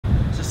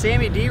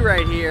Sammy D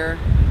right here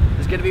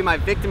is going to be my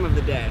victim of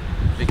the day.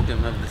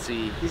 Victim of the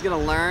sea. He's going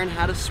to learn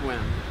how to swim.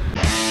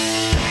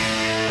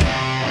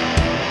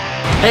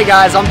 Hey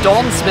guys, I'm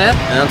Dalton Smith.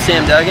 And I'm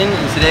Sam Duggan,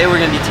 and today we're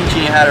going to be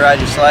teaching you how to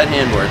ride your Slyde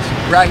Handboards.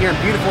 We're out here in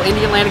beautiful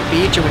IndiaAtlantic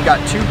Beach, and we've got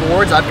two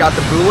boards. I've got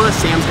the Bula,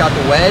 Sam's got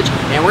the Wedge,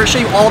 and we're going to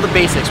show you all the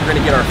basics. We're going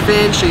to get our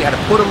fins, show you how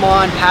to put them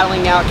on,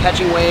 paddling out,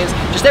 catching waves,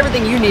 just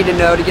everything you need to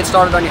know to get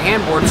started on your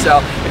handboard.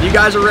 So if you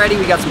guys are ready,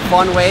 we got some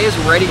fun waves,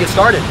 we're ready to get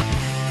started.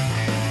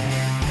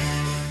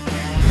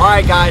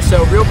 Alright guys,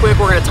 so real quick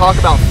we're going to talk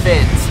about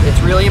fins.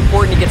 It's really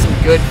important to get some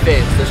good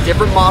fins. There's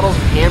different models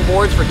of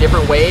handboards for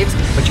different waves,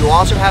 but you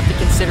also have to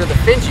consider the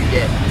fins you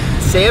get.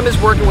 Sam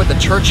is working with the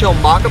Churchill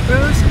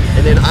Makapoos,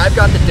 and then I've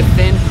got the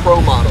Defend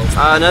Pro models.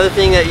 Another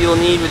thing that you'll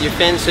need with your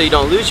fins so you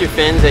don't lose your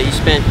fins that you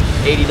spent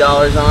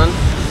 $80 on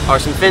are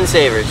some fin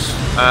savers.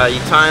 You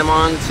tie them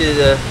on to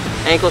the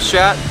ankle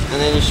strap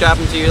and then you strap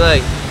them to your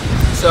leg.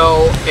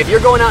 So if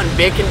you're going out in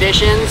big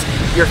conditions,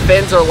 your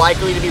fins are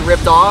likely to be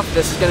ripped off.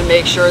 This is going to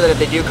make sure that if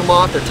they do come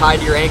off, they're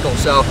tied to your ankle.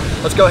 So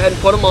let's go ahead and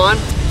put them on.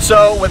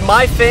 So with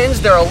my fins,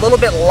 they're a little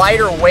bit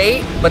lighter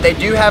weight, but they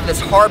do have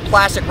this hard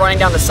plastic running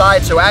down the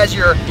side. So as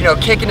you're,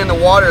 kicking in the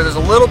water, there's a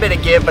little bit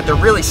of give, but they're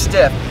really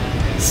stiff.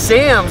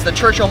 Sam's, the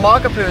Churchill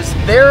Makapoos,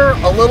 they're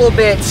a little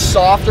bit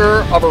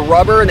softer of a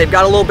rubber, and they've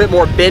got a little bit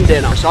more bend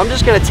in them. So I'm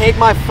just going to take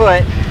my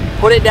foot,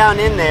 put it down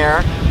in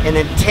there, and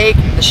then take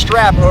the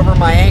strap over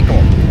my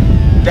ankle.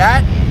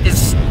 That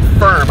is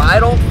firm. I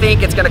don't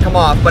think it's gonna come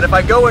off, but if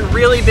I go in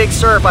really big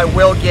surf, I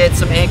will get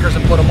some anchors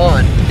and put them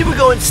on. Then we're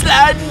going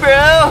sliding,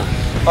 bro.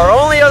 Our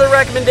only other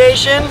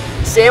recommendation,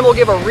 Sam will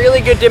give a really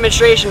good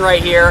demonstration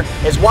right here,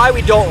 is why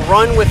we don't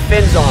run with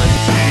fins on.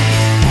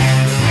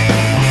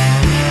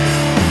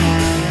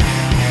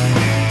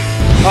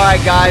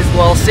 Alright guys,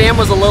 well Sam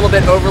was a little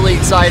bit overly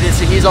excited,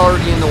 so he's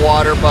already in the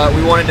water, but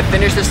we wanted to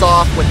finish this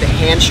off with the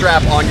hand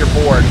strap on your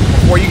board.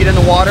 Before you get in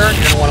the water,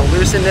 you're gonna wanna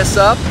loosen this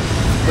up,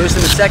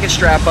 loosen the second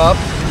strap up,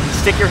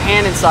 stick your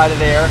hand inside of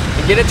there,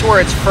 and get it to where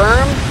it's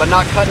firm, but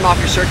not cutting off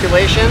your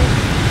circulation.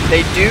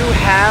 They do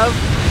have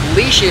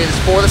leashes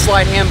for the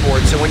Slyde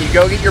Handboard, so when you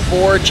go get your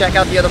board, check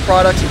out the other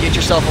products and get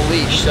yourself a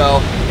leash. So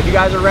if you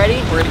guys are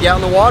ready, we're gonna get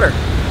out in the water.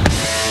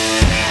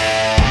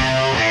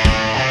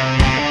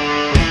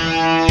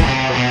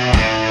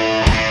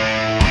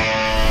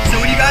 So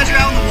when you guys are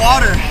out in the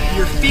water,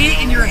 your feet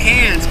and your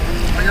hands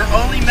are your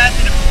only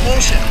method of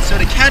propulsion. So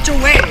to catch a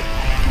wave,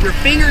 your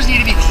fingers need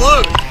to be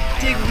closed.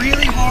 Dig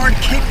really hard,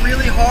 kick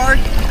really hard,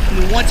 and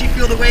then once you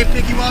feel the wave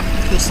pick you up,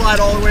 you'll slide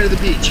all the way to the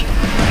beach.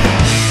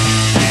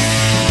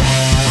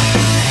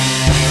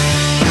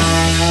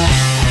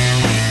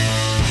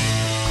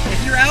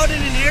 If you're out in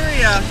an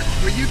area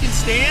where you can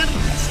stand,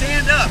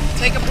 stand up,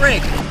 take a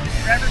break.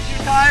 If you're ever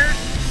too tired,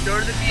 go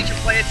to the beach and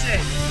play it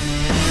safe.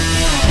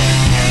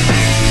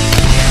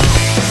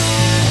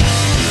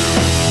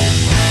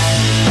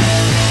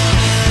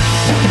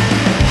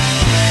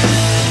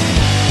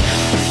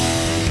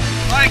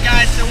 Alright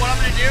guys, so what I'm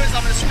going to do is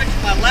I'm going to switch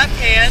from my left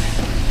hand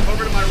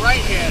over to my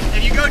right hand.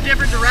 If you go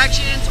different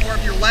directions, or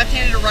if you're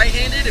left-handed or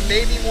right-handed, it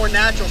may be more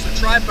natural, so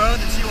try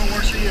both and see what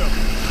works for you.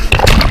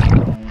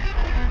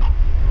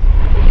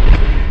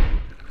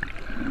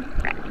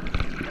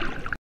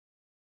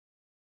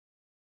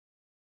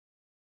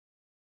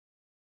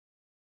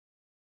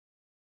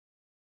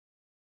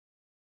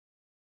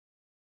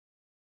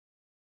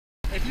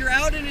 If you're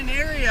out in an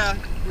area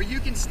where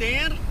you can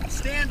stand,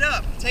 stand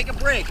up, take a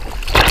break,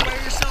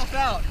 wear yourself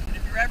out. And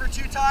if you're ever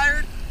too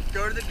tired,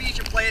 go to the beach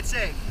and play it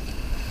safe.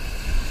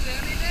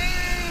 Sammy D!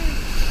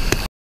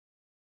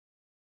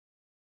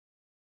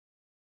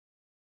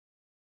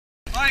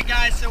 Alright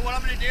guys, so what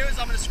I'm going to do is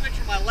I'm going to switch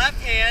from my left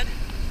hand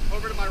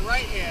over to my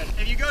right hand.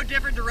 If you go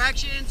different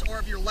directions, or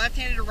if you're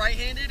left-handed or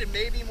right-handed, it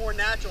may be more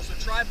natural, so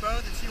try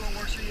both and see what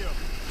works for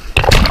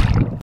you.